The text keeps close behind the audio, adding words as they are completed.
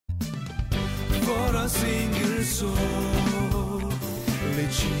for a single soul,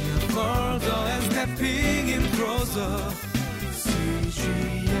 reaching further and stepping in closer.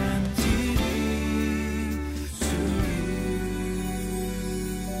 CGNTV to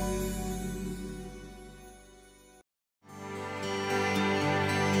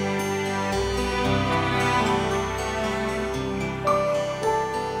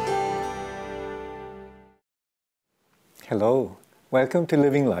Hello, welcome to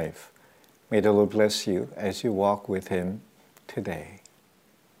Living Life. May the Lord bless you as you walk with Him today.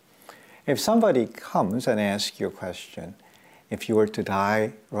 If somebody comes and asks you a question, if you were to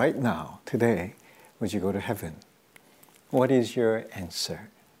die right now, today, would you go to heaven? What is your answer?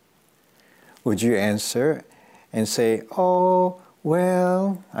 Would you answer and say, oh,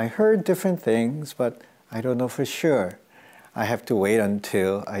 well, I heard different things, but I don't know for sure. I have to wait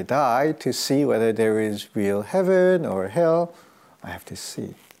until I die to see whether there is real heaven or hell. I have to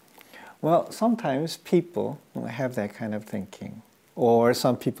see. Well, sometimes people have that kind of thinking. Or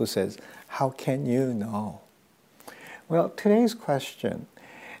some people says, how can you know? Well, today's question,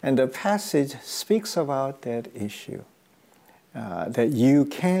 and the passage speaks about that issue, that you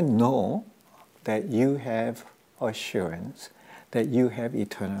can know that you have assurance, that you have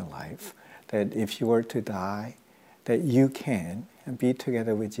eternal life, that if you were to die, that you can be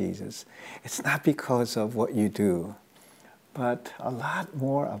together with Jesus. It's not because of what you do, but a lot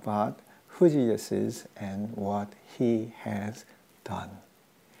more about who Jesus is and what He has done.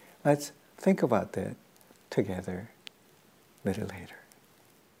 Let's think about that together a little later.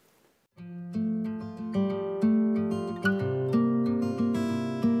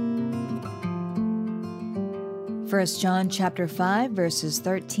 1 John chapter 5, verses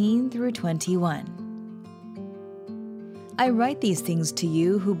 13 through 21. I write these things to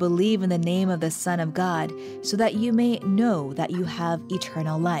you who believe in the name of the Son of God, so that you may know that you have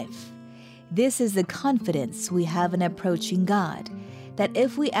eternal life. This is the confidence we have in approaching God, that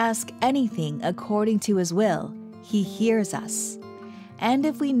if we ask anything according to His will, He hears us. And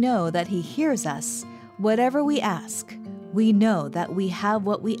if we know that He hears us, whatever we ask, we know that we have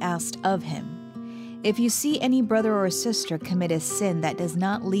what we asked of Him. If you see any brother or sister commit a sin that does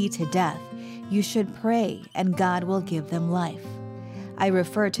not lead to death, you should pray, and God will give them life. I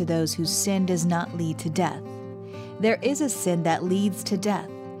refer to those whose sin does not lead to death. There is a sin that leads to death.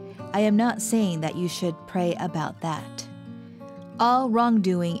 I am not saying that you should pray about that. All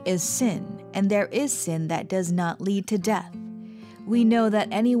wrongdoing is sin, and there is sin that does not lead to death. We know that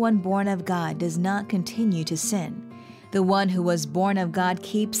anyone born of God does not continue to sin. The one who was born of God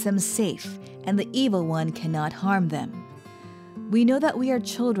keeps them safe, and the evil one cannot harm them. We know that we are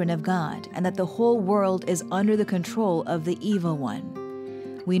children of God, and that the whole world is under the control of the evil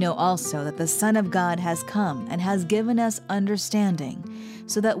one. We know also that the Son of God has come and has given us understanding,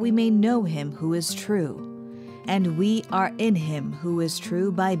 so that we may know Him who is true. And we are in Him who is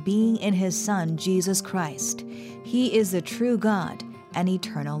true by being in His Son, Jesus Christ. He is the true God and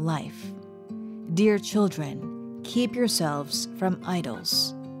eternal life. Dear children, keep yourselves from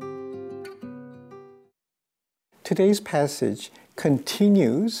idols. Today's passage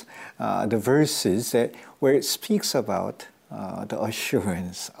continues the verses where it speaks about the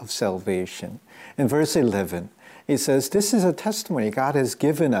assurance of salvation. In verse 11, it says, this is a testimony. God has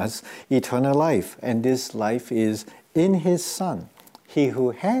given us eternal life, and this life is in His Son. He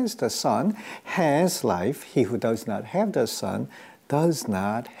who has the Son has life. He who does not have the Son does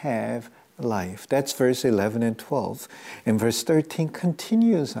not have life. That's verse 11 and 12. And verse 13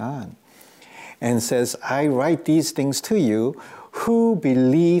 continues on and says, I write these things to you who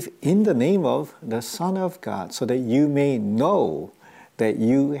believe in the name of the Son of God, so that you may know that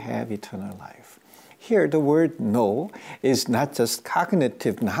you have eternal life. Here, the word know is not just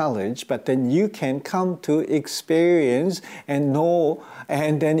cognitive knowledge, but then you can come to experience and know,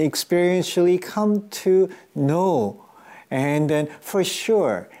 and then experientially come to know, and then for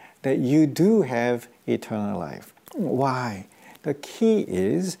sure that you do have eternal life. Why? The key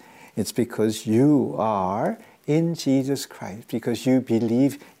is, it's because you are in Jesus Christ, because you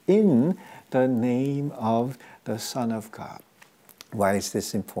believe in the name of the Son of God. Why is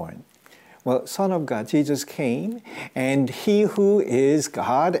this important? Well, Son of God, Jesus came, and He who is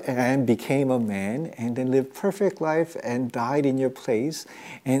God and became a man, and then lived perfect life and died in your place,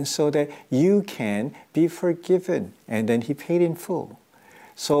 and so that you can be forgiven, and then He paid in full.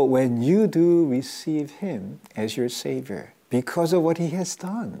 So when you do receive Him as your Savior, because of what He has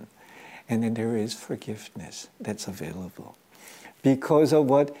done, and then there is forgiveness that's available. Because of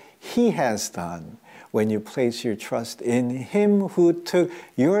what He has done, when you place your trust in Him who took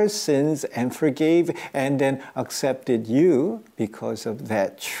your sins and forgave and then accepted you because of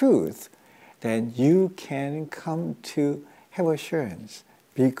that truth, then you can come to have assurance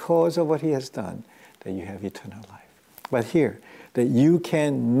because of what he has done, that you have eternal life. But here, that you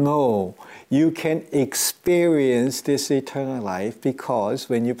can know, you can experience this eternal life because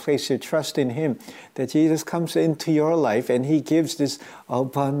when you place your trust in him, that Jesus comes into your life and he gives this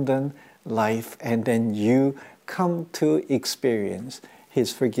abundant life, and then you come to experience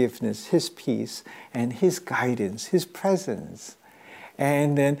his forgiveness, his peace, and his guidance, his presence.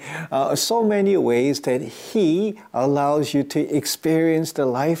 And then so many ways that he allows you to experience the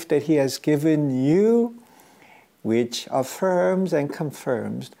life that he has given you, which affirms and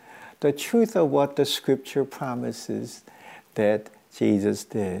confirms the truth of what the scripture promises that Jesus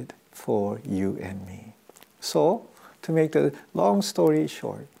did for you and me. So, to make the long story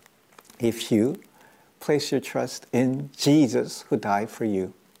short, if you place your trust in Jesus who died for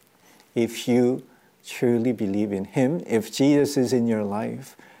you, if you truly believe in him, if Jesus is in your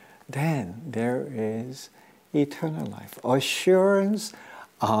life, then there is eternal life, assurance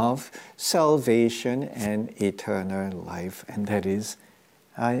of salvation and eternal life. And that is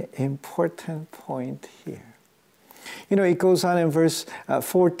an important point here. You know, it goes on in verse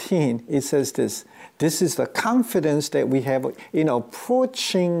 14, it says this is the confidence that we have in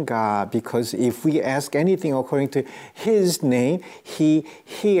approaching God, because if we ask anything according to his name, he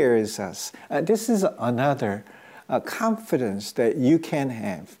hears us. This is another confidence that you can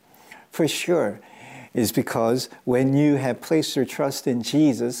have, for sure, is because when you have placed your trust in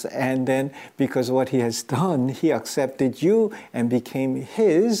Jesus, and then because of what he has done, he accepted you and became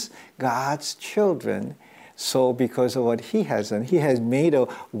his, God's children. So because of what he has done, he has made a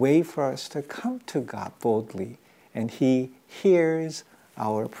way for us to come to God boldly, and he hears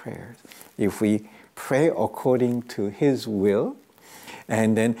our prayers. If we pray according to his will,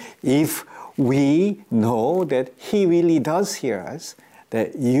 and then if we know that he really does hear us,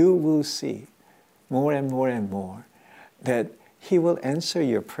 that you will see more and more and more that he will answer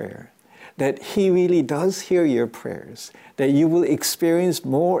your prayer, that he really does hear your prayers, that you will experience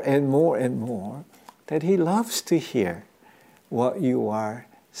more and more and more that he loves to hear what you are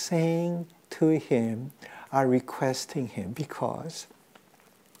saying to him, are requesting him, because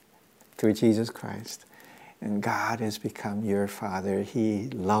through Jesus Christ, and God has become your Father. He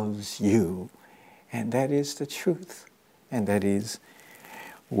loves you. And that is the truth. And that is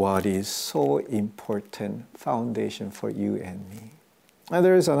what is so important foundation for you and me. And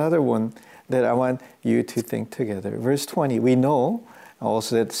there is another one that I want you to think together. Verse 20, we know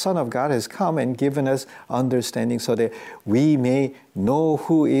also that the Son of God has come and given us understanding so that we may know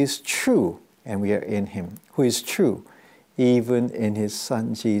who is true, and we are in him, who is true, even in his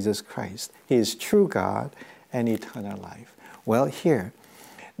Son, Jesus Christ. He is true God and eternal life. Well, here,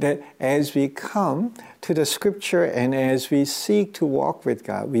 that as we come to the scripture and as we seek to walk with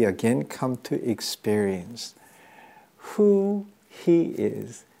God, we again come to experience who he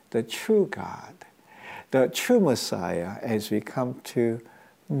is, the true God, the true Messiah, as we come to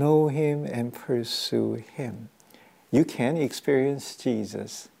know him and pursue him. You can experience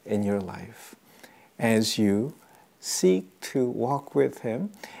Jesus in your life as you seek to walk with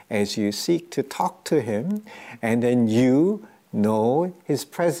him, as you seek to talk to him, and then you know his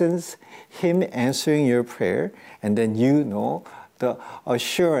presence, him answering your prayer, and then you know the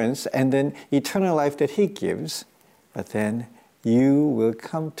assurance and then eternal life that he gives. But then you will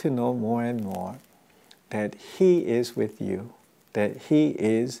come to know more and more that he is with you, that he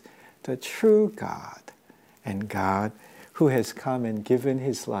is the true God, and God who has come and given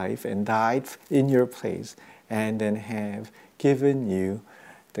his life and died in your place, and then have given you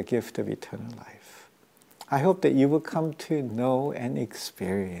the gift of eternal life. I hope that you will come to know and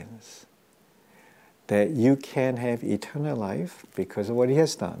experience that you can have eternal life because of what he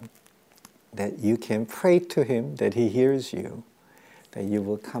has done, that you can pray to him, that he hears you, that you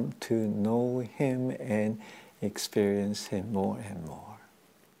will come to know him and experience him more and more.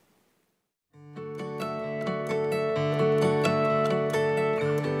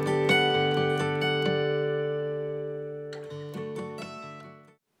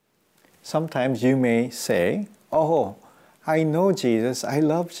 Sometimes you may say, oh, I know Jesus, I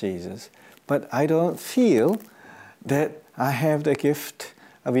love Jesus, but I don't feel that I have the gift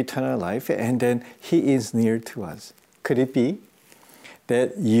of eternal life and then he is near to us. Could it be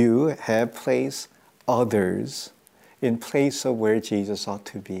that you have placed others in place of where Jesus ought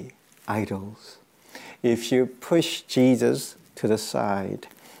to be, idols? If you push Jesus to the side,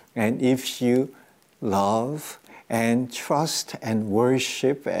 and if you love and trust and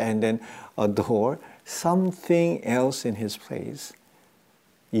worship and then adore something else in his place,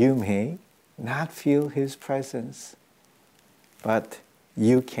 you may not feel his presence, but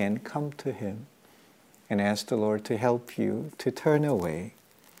you can come to Him and ask the Lord to help you to turn away,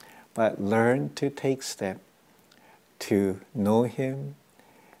 but learn to take steps to know Him,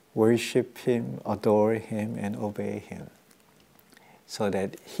 worship Him, adore Him, and obey Him, so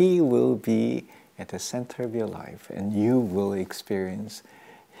that He will be at the center of your life and you will experience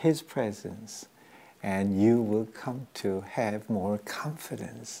His presence and you will come to have more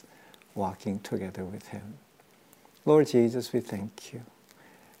confidence walking together with Him. Lord Jesus, we thank you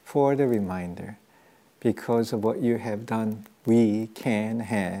for the reminder. Because of what you have done, we can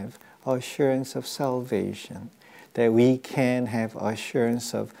have assurance of salvation, that we can have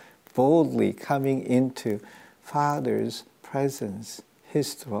assurance of boldly coming into Father's presence,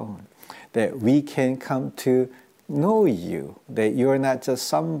 His throne, that we can come to know you, that you're not just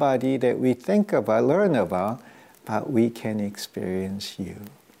somebody that we think about, learn about, but we can experience you.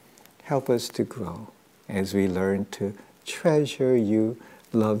 Help us to grow as we learn to treasure you,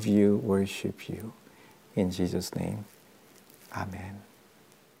 love you, worship you. In Jesus' name, Amen.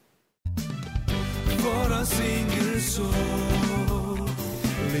 For a single soul,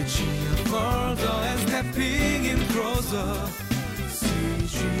 reaching further and stepping in closer.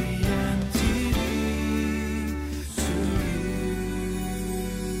 CG